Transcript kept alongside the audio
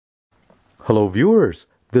Hello viewers,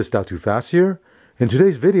 this is Too Fast here. In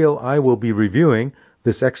today's video I will be reviewing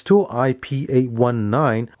this XTOOL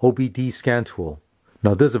IP819 OBD scan tool.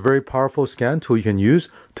 Now this is a very powerful scan tool you can use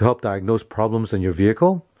to help diagnose problems in your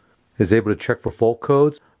vehicle. It's able to check for fault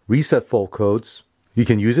codes, reset fault codes. You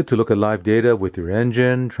can use it to look at live data with your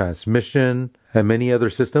engine, transmission, and many other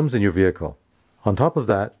systems in your vehicle. On top of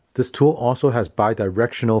that, this tool also has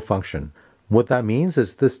bi-directional function. What that means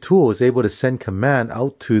is this tool is able to send command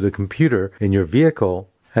out to the computer in your vehicle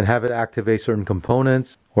and have it activate certain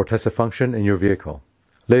components or test a function in your vehicle.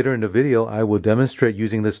 Later in the video, I will demonstrate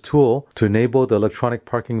using this tool to enable the electronic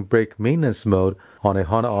parking brake maintenance mode on a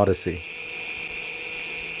Honda Odyssey.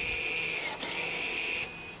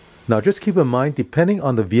 Now just keep in mind, depending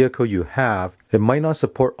on the vehicle you have, it might not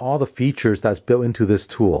support all the features that's built into this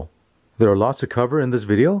tool. There are lots to cover in this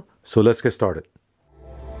video, so let's get started.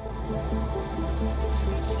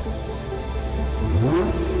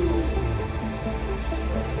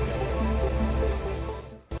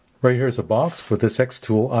 Right here is a box for this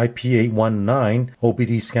XTOOL IP819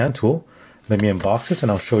 OBD scan tool. Let me unbox this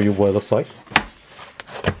and I'll show you what it looks like.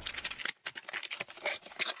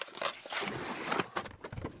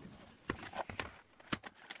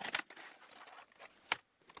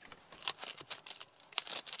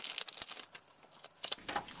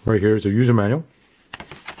 Right here is a user manual.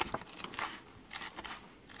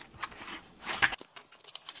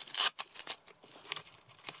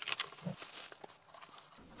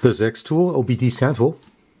 There's the XTOOL OBD scan tool.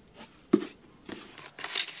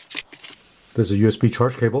 There's a USB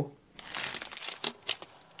charge cable.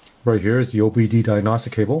 Right here is the OBD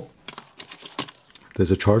diagnostic cable. There's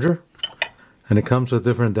a charger. And it comes with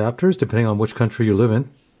different adapters depending on which country you live in.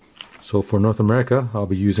 So for North America, I'll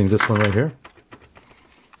be using this one right here.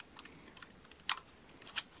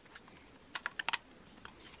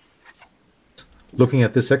 Looking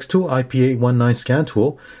at this XTOOL IP819 scan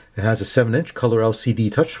tool, it has a 7-inch color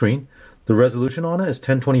LCD touchscreen. The resolution on it is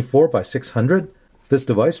 1024 by 600. This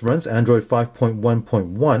device runs Android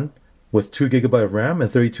 5.1.1 with 2 GB of RAM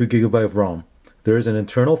and 32 GB of ROM. There is an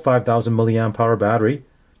internal 5000 mAh battery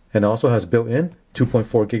and also has built-in 2.4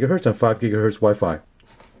 GHz and 5 GHz Wi-Fi.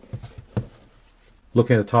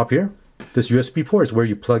 Looking at the top here, this USB port is where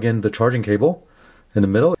you plug in the charging cable. In the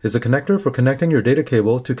middle is a connector for connecting your data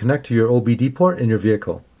cable to connect to your OBD port in your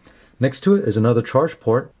vehicle. Next to it is another charge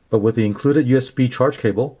port, but with the included USB charge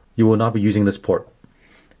cable, you will not be using this port.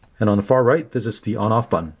 And on the far right, this is the on-off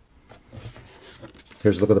button.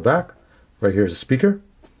 Here's a look at the back. Right here is a speaker.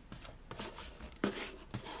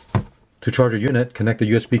 To charge a unit, connect the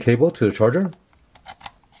USB cable to the charger.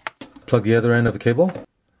 Plug the other end of the cable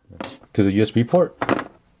to the USB port.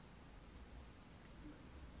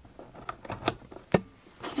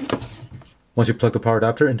 Once you plug the power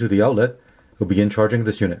adapter into the outlet, it will begin charging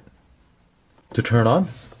this unit. To turn on,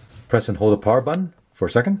 press and hold the power button for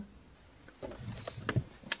a second.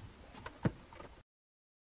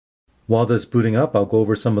 While this is booting up, I'll go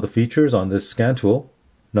over some of the features on this scan tool.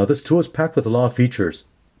 Now this tool is packed with a lot of features,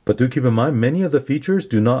 but do keep in mind many of the features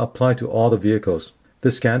do not apply to all the vehicles.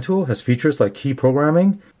 This scan tool has features like key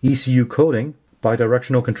programming, ECU coding,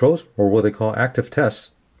 bi-directional controls, or what they call active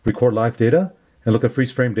tests, record live data, and look at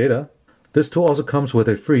freeze frame data. This tool also comes with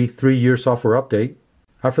a free 3-year software update.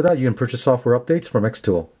 After that, you can purchase software updates from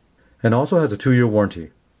XTOOL, and also has a 2-year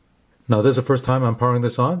warranty. Now this is the first time I'm powering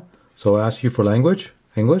this on, so I'll ask you for language,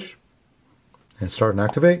 English, and start and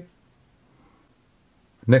activate.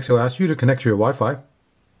 Next, I'll ask you to connect to your Wi-Fi.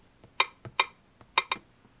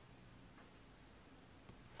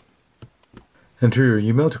 Enter your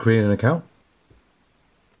email to create an account.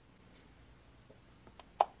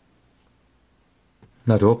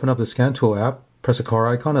 Now to open up the scan tool app, press the car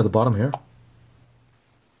icon at the bottom here.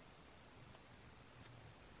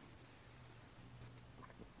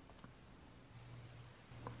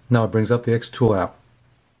 Now it brings up the XTOOL app.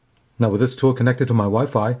 Now with this tool connected to my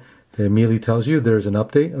Wi-Fi, it immediately tells you there's an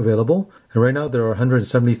update available, and right now there are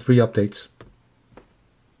 173 updates.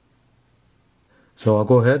 So I'll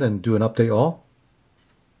go ahead and do an update all.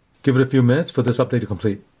 Give it a few minutes for this update to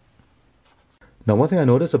complete. Now one thing I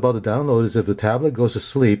noticed about the download is if the tablet goes to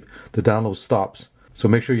sleep, the download stops. So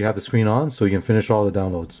make sure you have the screen on so you can finish all the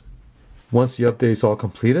downloads. Once the update is all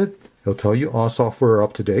completed, it'll tell you all software are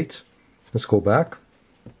up to date. Let's go back.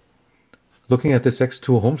 Looking at this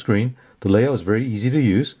XTOOL home screen, the layout is very easy to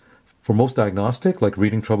use. For most diagnostic, like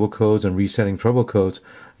reading trouble codes and resetting trouble codes,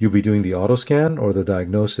 you'll be doing the auto scan or the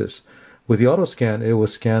diagnosis. With the auto scan, it will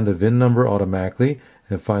scan the VIN number automatically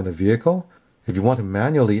and find the vehicle. If you want to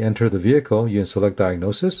manually enter the vehicle, you can select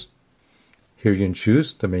diagnosis. Here you can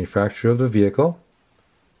choose the manufacturer of the vehicle.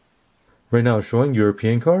 Right now it's showing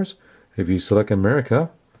European cars. If you select America,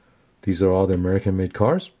 these are all the American-made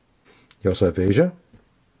cars. You also have Asia.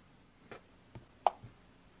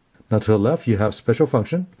 Now to the left, you have special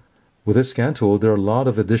function. With this scan tool, there are a lot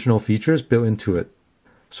of additional features built into it.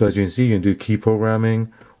 So as you can see, you can do key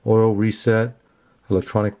programming, oil reset,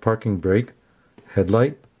 electronic parking brake,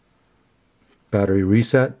 headlight, battery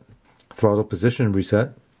reset, throttle position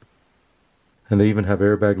reset, and they even have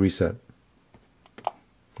airbag reset.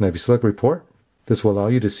 Now if you select report, this will allow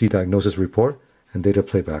you to see diagnosis report and data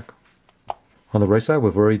playback. On the right side,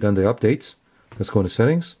 we've already done the updates. Let's go into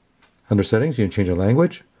settings. Under settings, you can change the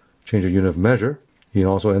language, change the unit of measure. You can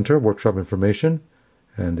also enter workshop information,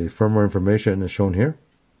 and the firmware information is shown here.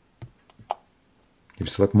 If you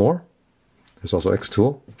select more, there's also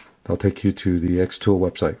XTOOL. That'll take you to the XTOOL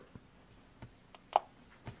website.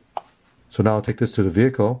 So now I'll take this to the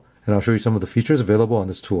vehicle, and I'll show you some of the features available on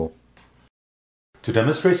this tool. To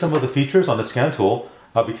demonstrate some of the features on the scan tool,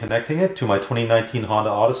 I'll be connecting it to my 2019 Honda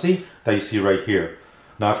Odyssey that you see right here.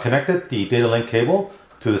 Now I've connected the data link cable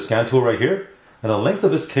to the scan tool right here, and the length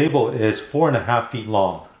of this cable is 4.5 feet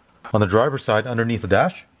long. On the driver's side, underneath the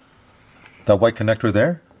dash, that white connector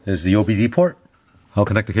there is the OBD port. I'll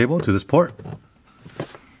connect the cable to this port.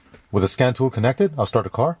 With the scan tool connected, I'll start the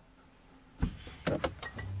car.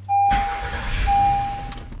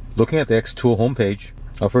 Looking at the XTOOL homepage,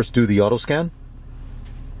 I'll first do the auto scan.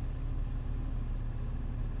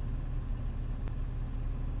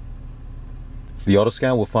 The auto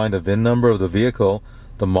scan will find the VIN number of the vehicle,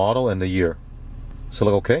 the model, and the year.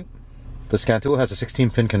 Select OK. The scan tool has a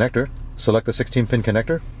 16-pin connector. Select the 16-pin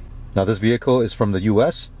connector. Now this vehicle is from the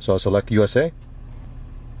US, so I'll select USA.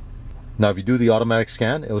 Now if you do the automatic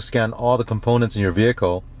scan, it will scan all the components in your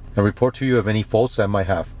vehicle and report to you of any faults that it might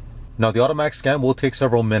have. Now the automatic scan will take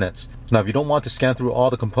several minutes. Now if you don't want to scan through all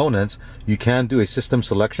the components, you can do a system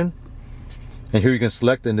selection. And here you can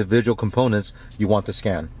select the individual components you want to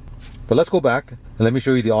scan. But let's go back and let me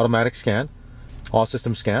show you the automatic scan, all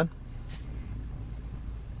system scan.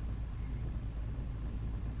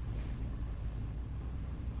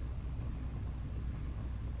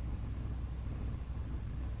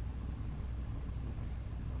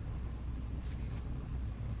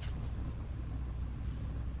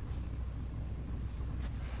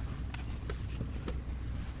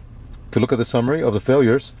 To look at the summary of the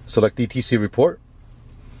failures, select DTC report.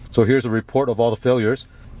 So here's a report of all the failures.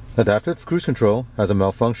 Adaptive cruise control has a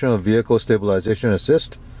malfunction of vehicle stabilization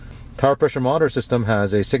assist. Tire pressure monitor system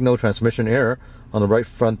has a signal transmission error on the right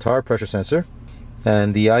front tire pressure sensor.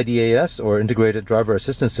 And the IDAS, or integrated driver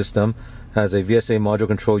assistance system, has a VSA module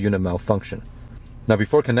control unit malfunction. Now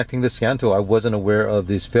before connecting this scan tool, I wasn't aware of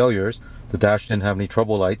these failures. The dash didn't have any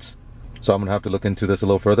trouble lights, so I'm going to have to look into this a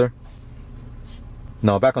little further.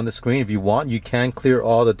 Now back on the screen, if you want, you can clear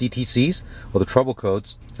all the DTCs or the trouble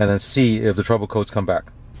codes and then see if the trouble codes come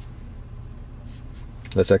back.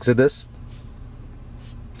 Let's exit this.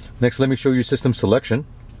 Next, let me show you system selection.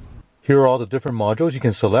 Here are all the different modules you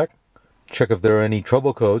can select. Check if there are any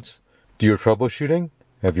trouble codes. Do your troubleshooting.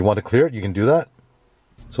 If you want to clear it, you can do that.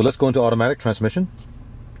 So let's go into automatic transmission.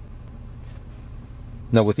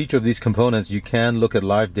 Now with each of these components, you can look at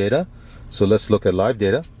live data. So let's look at live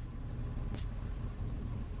data.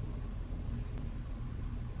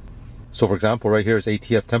 So for example, right here is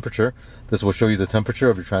ATF temperature. This will show you the temperature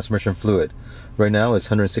of your transmission fluid. Right now it's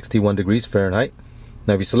 161 degrees Fahrenheit.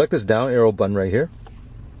 Now if you select this down arrow button right here,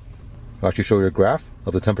 it'll actually show you a graph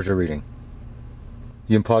of the temperature reading.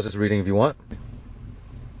 You can pause this reading if you want.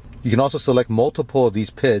 You can also select multiple of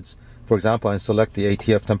these PIDs. For example, I can select the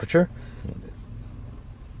ATF temperature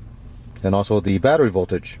and also the battery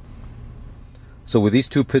voltage. So with these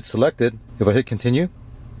two PIDs selected, if I hit continue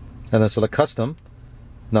and then select custom,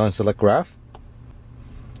 now and select graph,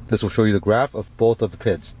 this will show you the graph of both of the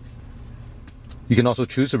PIDs. You can also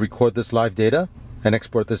choose to record this live data and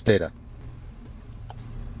export this data.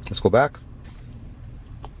 Let's go back.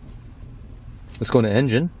 Let's go into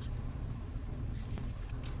engine,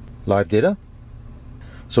 live data.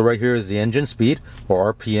 So right here is the engine speed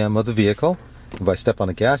or RPM of the vehicle. If I step on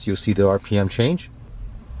the gas, you'll see the RPM change.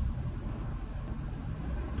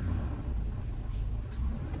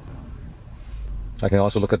 I can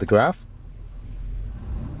also look at the graph.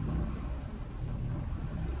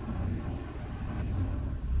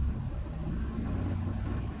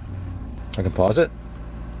 I can pause it.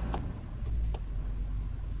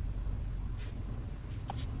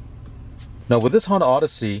 Now with this Honda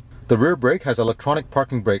Odyssey, the rear brake has electronic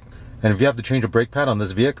parking brake, and if you have to change a brake pad on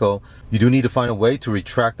this vehicle, you do need to find a way to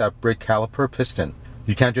retract that brake caliper piston.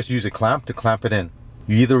 You can't just use a clamp to clamp it in.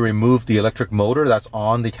 You either remove the electric motor that's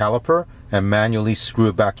on the caliper and manually screw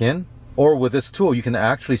it back in, Or with this tool, you can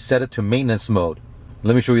actually set it to maintenance mode.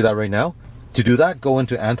 Let me show you that right now. To do that, go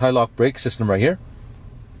into anti-lock brake system right here.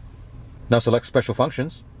 Now select special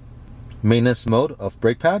functions, maintenance mode of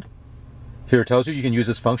brake pad. Here it tells you can use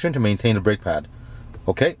this function to maintain the brake pad.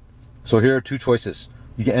 Okay, so here are two choices.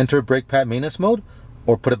 You can enter brake pad maintenance mode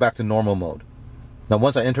or put it back to normal mode. Now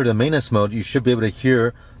once I enter the maintenance mode, you should be able to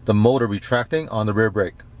hear the motor retracting on the rear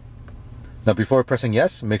brake. Now before pressing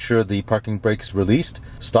yes, make sure the parking brake is released.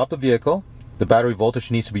 Stop the vehicle. The battery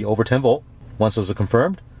voltage needs to be over 10 volt. Once those are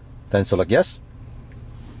confirmed, then select yes.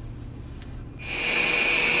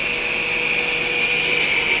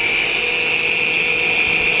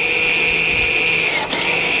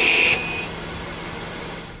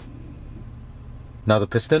 Now the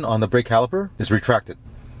piston on the brake caliper is retracted.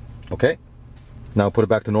 Okay, now put it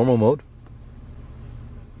back to normal mode.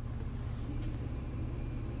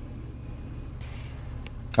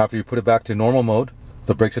 After you put it back to normal mode,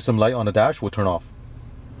 the brake system light on the dash will turn off.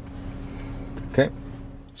 Okay,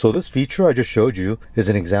 so this feature I just showed you is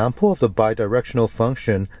an example of the bi-directional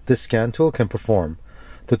function this scan tool can perform.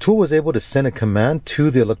 The tool was able to send a command to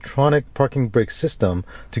the electronic parking brake system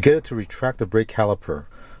to get it to retract the brake caliper.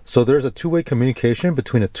 So there's a two-way communication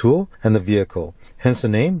between the tool and the vehicle, hence the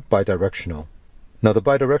name bi-directional. Now the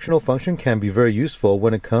bi-directional function can be very useful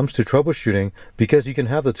when it comes to troubleshooting because you can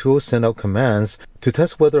have the tool send out commands to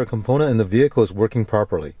test whether a component in the vehicle is working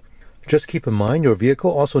properly. Just keep in mind your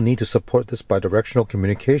vehicle also needs to support this bi-directional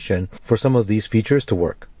communication for some of these features to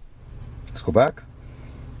work. Let's go back.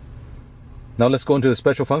 Now let's go into the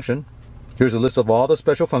special function. Here's a list of all the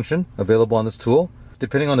special functions available on this tool.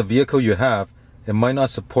 Depending on the vehicle you have, it might not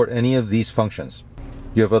support any of these functions.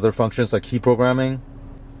 You have other functions like key programming,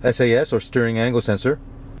 SAS or steering angle sensor.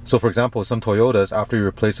 So for example, some Toyotas, after you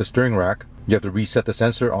replace the steering rack, you have to reset the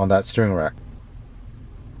sensor on that steering rack.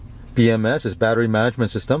 BMS is battery management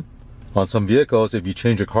system. On some vehicles, if you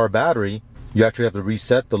change your car battery, you actually have to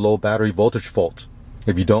reset the low battery voltage fault.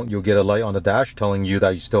 If you don't, you'll get a light on the dash telling you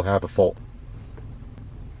that you still have a fault.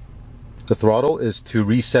 The throttle is to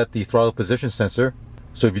reset the throttle position sensor.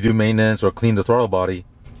 So if you do maintenance or clean the throttle body,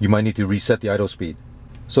 you might need to reset the idle speed.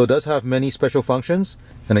 So it does have many special functions,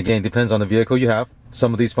 and again, it depends on the vehicle you have.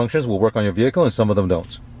 Some of these functions will work on your vehicle and some of them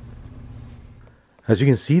don't. As you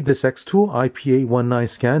can see, this XTOOL IP819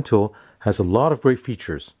 scan tool has a lot of great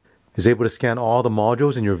features. It's able to scan all the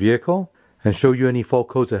modules in your vehicle and show you any fault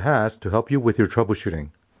codes it has to help you with your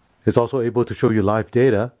troubleshooting. It's also able to show you live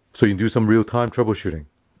data so you can do some real-time troubleshooting.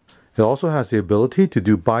 It also has the ability to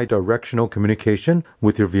do bi-directional communication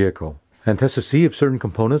with your vehicle and test to see if certain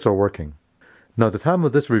components are working. Now at the time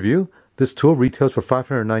of this review, this tool retails for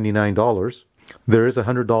 $599. There is a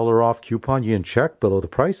 $100 off coupon you can check below the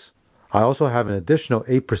price. I also have an additional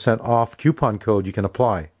 8% off coupon code you can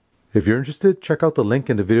apply. If you're interested, check out the link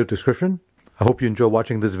in the video description. I hope you enjoy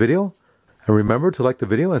watching this video, and remember to like the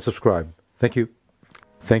video and subscribe. Thank you.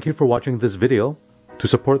 Thank you for watching this video. To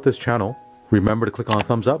support this channel, remember to click on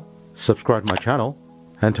thumbs up, subscribe to my channel,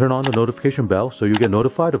 and turn on the notification bell so you get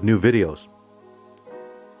notified of new videos.